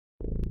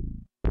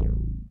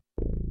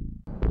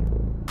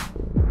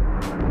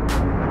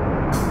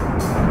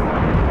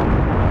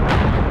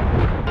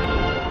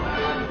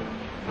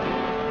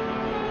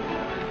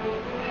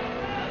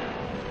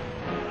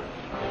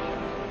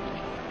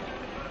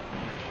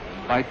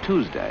By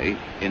Tuesday,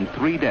 in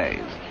 3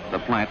 days, the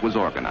plant was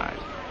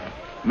organized.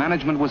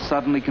 Management was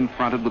suddenly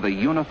confronted with a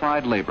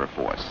unified labor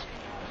force.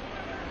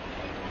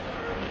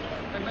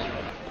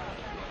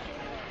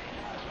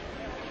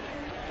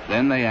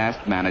 Then they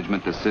asked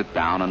management to sit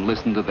down and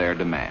listen to their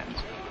demands.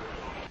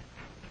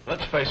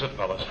 Let's face it,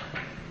 fellas.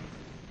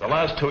 The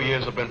last 2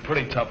 years have been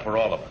pretty tough for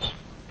all of us.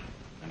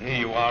 And here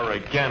you are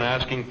again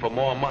asking for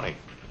more money.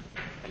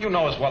 You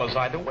know as well as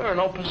I do, we're in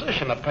no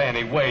position to pay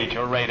any wage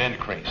or rate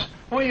increase.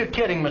 Who are you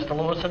kidding, Mr.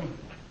 Lewison?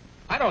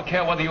 I don't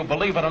care whether you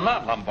believe it or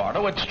not,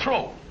 Lombardo. It's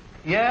true.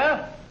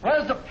 Yeah?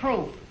 Where's the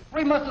proof?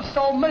 We must have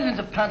sold millions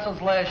of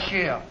pencils last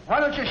year. Why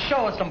don't you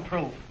show us some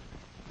proof?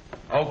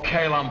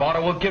 Okay,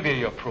 Lombardo, we'll give you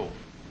your proof.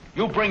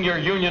 You bring your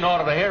union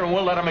auditor here and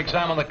we'll let him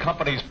examine the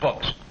company's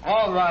books.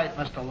 All right,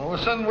 Mr.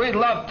 Lewison. We'd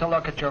love to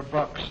look at your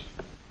books.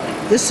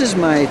 This is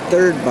my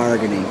third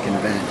bargaining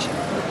convention.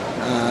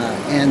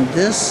 And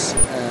this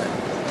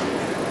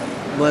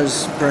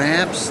was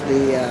perhaps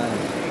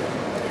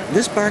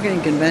this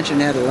bargaining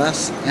convention had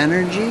less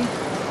energy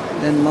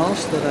than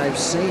most that I've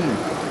seen.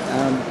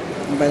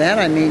 By that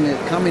I mean it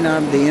coming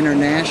out of the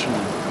international.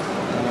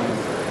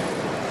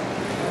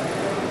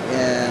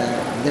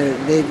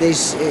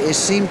 It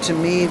seemed to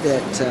me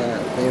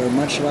that they were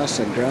much less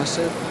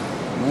aggressive,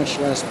 much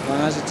less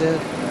positive.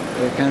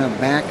 They were kind of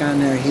back on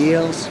their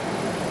heels.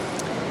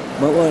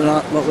 But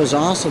what was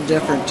also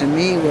different to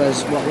me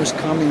was what was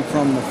coming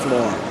from the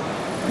floor.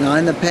 Now,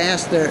 in the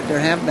past, there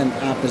have been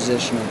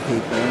oppositional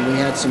people, and we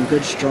had some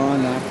good,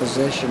 strong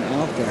opposition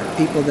out there,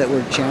 people that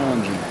were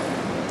challenging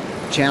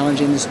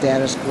the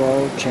status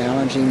quo,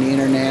 challenging the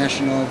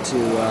international to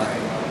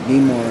be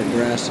more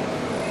aggressive.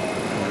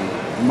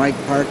 Mike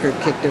Parker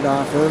kicked it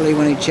off early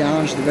when he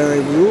challenged the very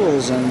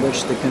rules on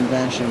which the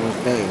convention was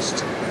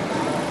based.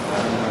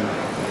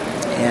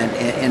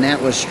 And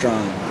that was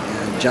strong.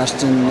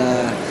 Justin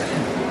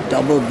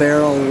Double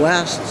Barrel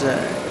West,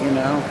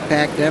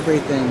 packed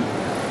everything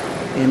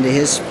into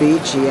his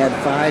speech. He had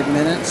 5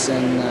 minutes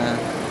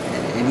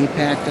and he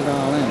packed it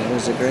all in. It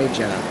was a great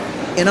job.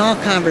 In all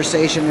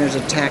conversation, there's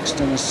a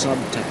text and a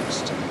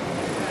subtext.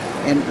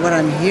 And what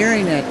I'm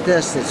hearing at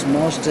this that's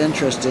most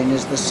interesting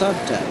is the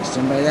subtext.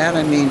 And by that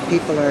I mean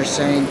people are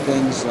saying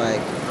things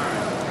like,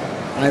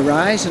 I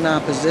rise in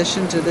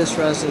opposition to this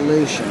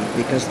resolution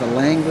because the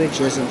language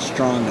isn't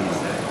strong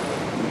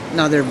enough.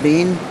 Now they're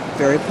being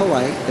very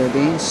polite, they're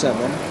being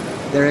civil,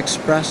 they're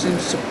expressing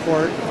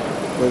support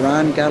for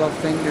Ron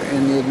Gettelfinger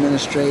and the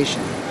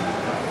administration.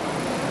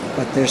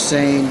 But they're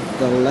saying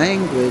the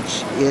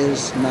language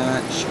is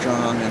not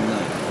strong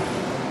enough.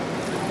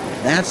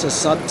 That's a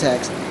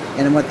subtext.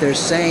 And what they're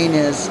saying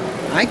is,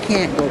 I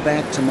can't go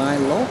back to my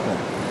local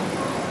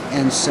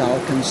and sell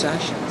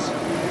concessions.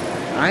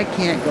 I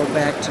can't go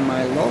back to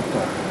my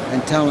local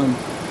and tell them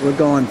we're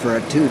going for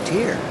a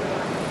 2-tier.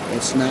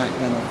 It's not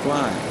going to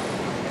fly.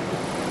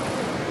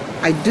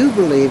 I do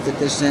believe that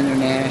this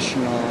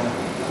international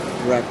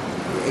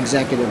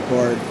executive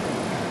board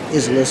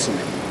is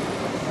listening.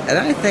 And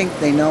I think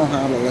they know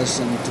how to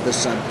listen to the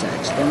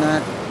subtext. They're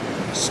not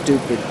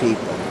stupid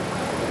people.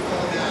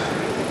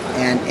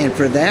 And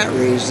for that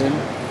reason,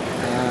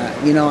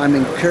 I'm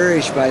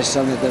encouraged by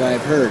something that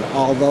I've heard.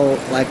 Although,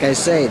 like I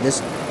say,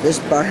 this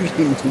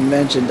bargaining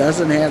convention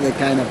doesn't have the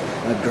kind of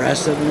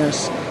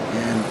aggressiveness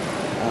and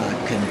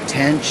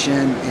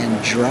contention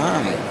and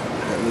drive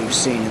that we've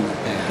seen in the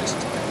past.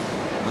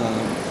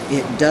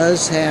 It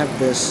does have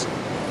this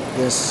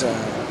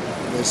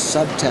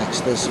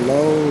subtext, this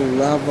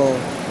low-level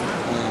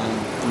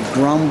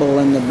grumble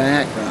in the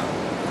background.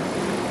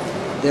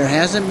 There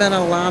hasn't been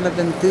a lot of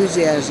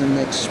enthusiasm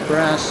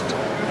expressed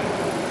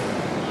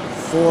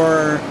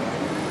for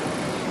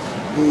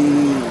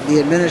the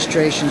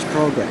administration's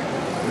program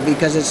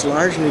because it's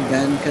largely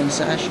been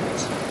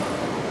concessions.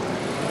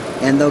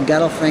 And though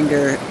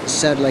Gettelfinger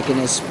said, like in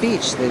his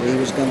speech, that he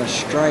was going to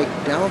strike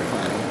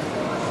Delphi,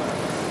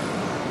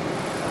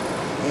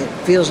 it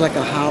feels like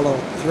a hollow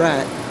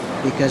threat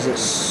because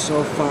it's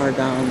so far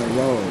down the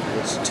road.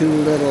 It's too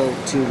little,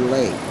 too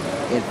late.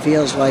 It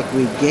feels like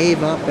we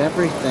gave up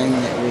everything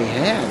that we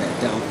had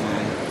at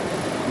Delphi.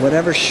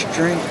 Whatever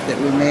strength that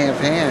we may have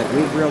had,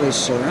 we've really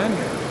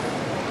surrendered.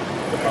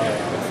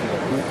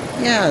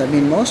 Yeah, I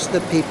mean, most of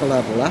the people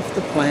have left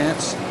the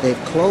plants.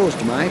 They've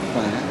closed my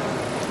plant.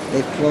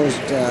 They've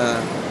closed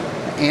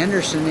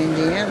Anderson,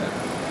 Indiana.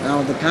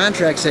 Now, the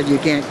contract said you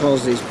can't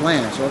close these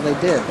plants. Well, they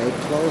did. They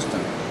closed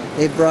them.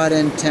 They brought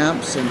in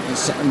temps, and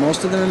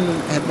most of them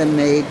have been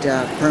made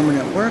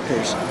permanent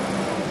workers.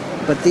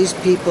 But these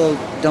people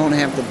don't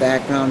have the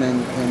background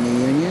in the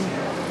union.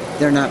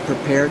 They're not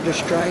prepared to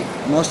strike.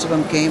 Most of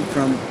them came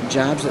from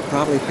jobs that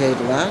probably paid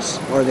less,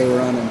 or they were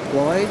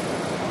unemployed.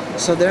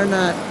 So they're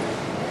not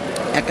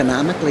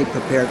economically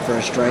prepared for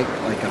a strike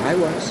like I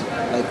was,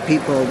 like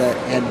people that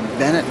had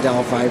been at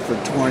Delphi for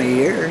 20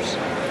 years.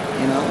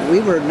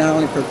 We were not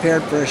only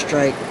prepared for a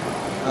strike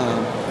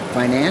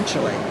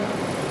financially,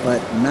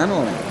 but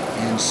mentally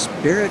and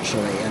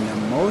spiritually and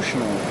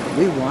emotionally.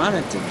 We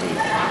wanted to do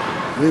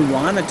that. We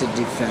wanted to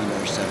defend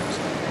ourselves.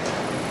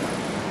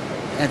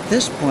 at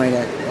this point,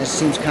 it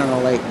seems kind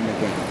of late in the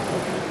game.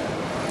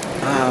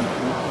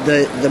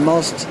 The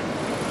most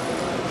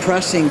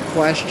pressing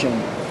question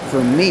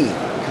for me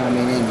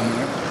coming in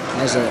here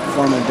as a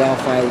former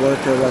Delphi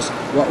worker was,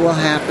 what will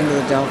happen to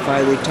the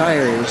Delphi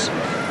retirees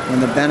when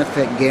the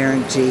benefit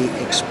guarantee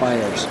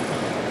expires?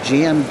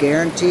 GM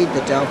guaranteed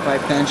the Delphi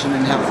pension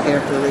and health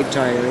care for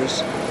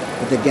retirees,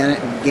 but the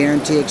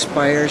guarantee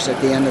expires at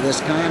the end of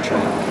this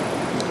contract.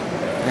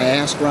 I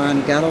asked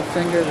Ron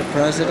Gettelfinger, the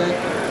president,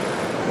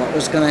 what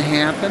was going to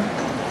happen,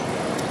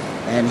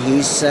 and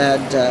he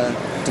said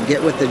to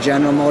get with the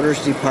General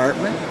Motors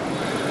department,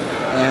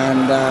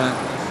 and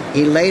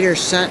he later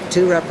sent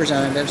 2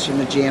 representatives from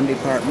the GM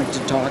department to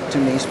talk to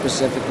me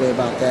specifically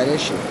about that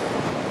issue.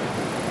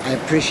 I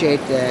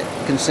appreciate that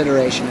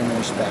consideration and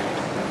respect.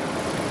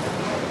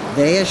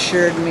 They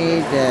assured me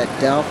that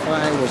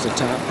Delphi was a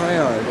top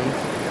priority,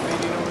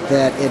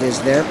 that it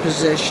is their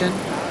position,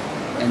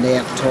 and they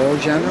have told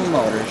General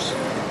Motors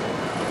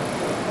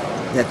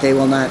that they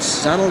will not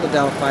settle the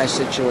Delphi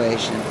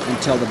situation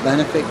until the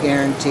benefit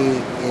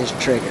guarantee is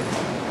triggered.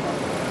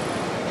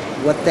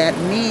 What that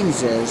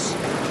means is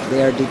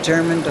they are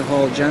determined to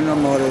hold General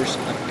Motors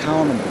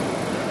accountable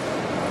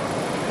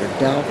for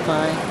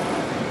Delphi,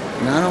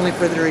 not only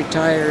for the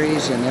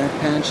retirees and their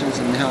pensions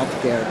and health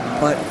care,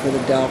 but for the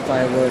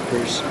Delphi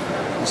workers,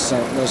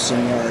 those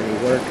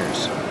seniority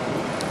workers.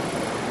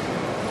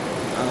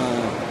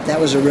 That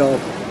was a real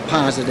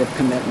positive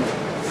commitment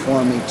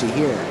for me to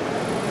hear.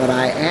 But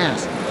I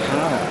asked,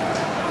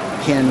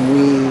 how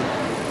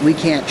can we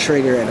can't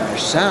trigger it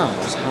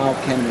ourselves, how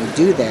can we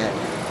do that?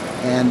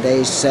 And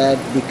they said,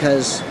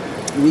 because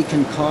we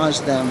can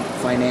cause them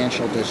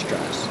financial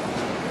distress.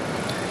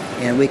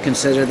 And we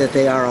consider that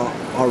they are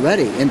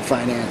already in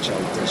financial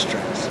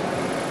distress.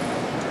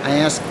 I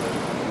asked,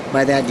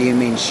 by that do you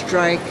mean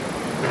strike?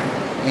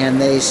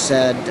 And they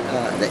said,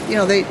 that, you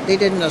know, they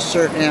didn't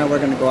assert, yeah, we're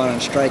going to go out on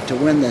strike to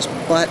win this.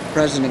 But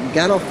President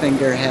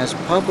Gettelfinger has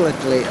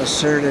publicly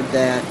asserted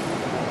that,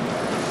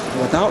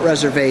 without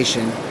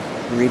reservation,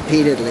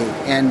 repeatedly,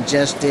 and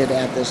just did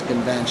at this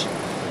convention,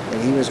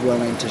 that he was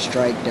willing to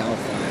strike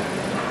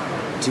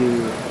Delphi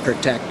to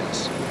protect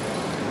us.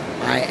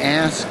 I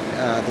asked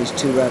these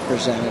 2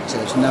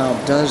 representatives, now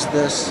doesn't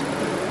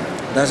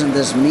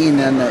this mean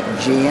then that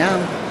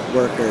GM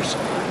workers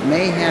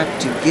may have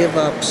to give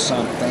up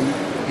something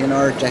in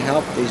order to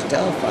help these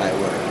Delphi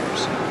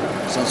workers,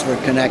 since we're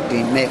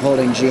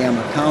holding GM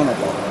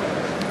accountable?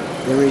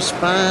 The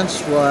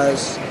response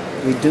was,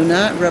 we do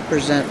not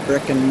represent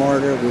brick and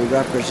mortar, we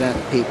represent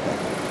people.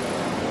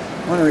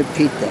 I want to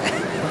repeat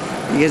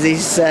that, because he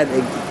said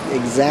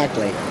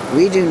exactly,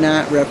 we do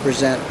not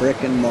represent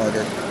brick and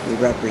mortar, we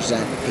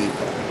represent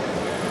people.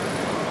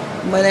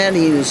 By that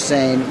he was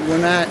saying, we're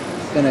not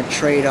going to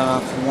trade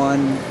off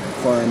one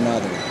for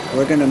another.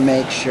 We're going to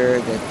make sure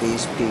that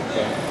these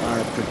people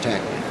are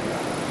protected.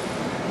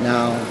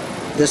 Now,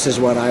 this is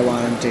what I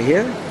wanted to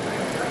hear.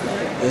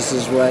 This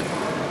is what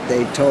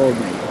they told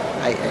me.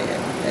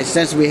 I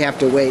sense we have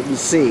to wait and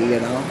see, you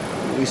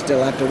know. We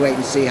still have to wait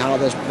and see how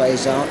this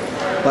plays out,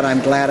 but I'm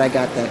glad I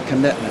got that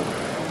commitment.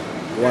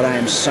 What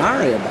I'm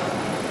sorry about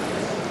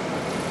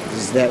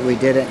is that we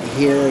didn't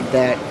hear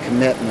that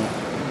commitment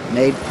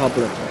made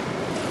publicly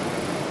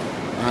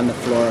on the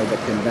floor of the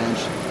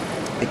convention,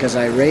 because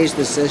I raised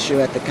this issue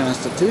at the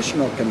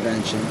Constitutional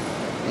Convention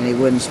and he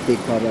wouldn't speak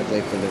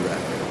publicly for the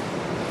record,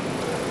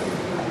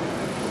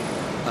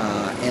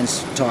 and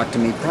talk to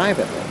me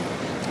privately.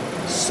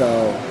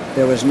 So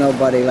there was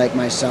nobody like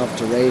myself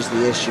to raise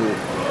the issue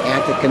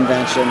at the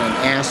convention and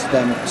ask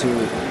them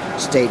to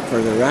state for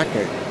the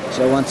record.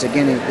 So once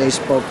again, they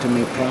spoke to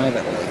me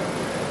privately.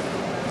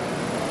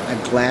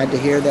 I'm glad to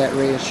hear that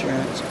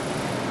reassurance.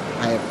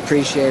 I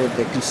appreciated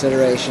the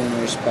consideration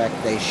and respect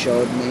they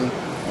showed me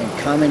in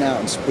coming out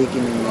and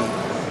speaking to me,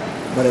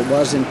 but it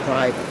was in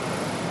private.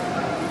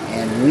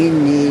 And we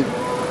need,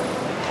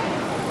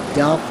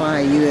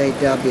 Delphi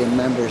UAW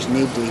members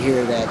need to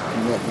hear that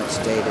commitment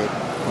stated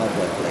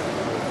publicly.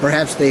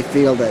 Perhaps they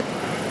feel that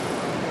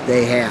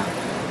they have,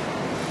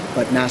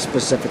 but not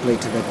specifically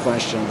to the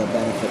question of the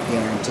benefit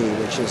guarantee,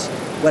 which is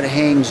what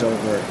hangs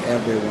over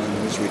everyone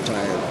who's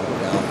retired from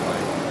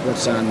Delphi,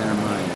 what's on their mind.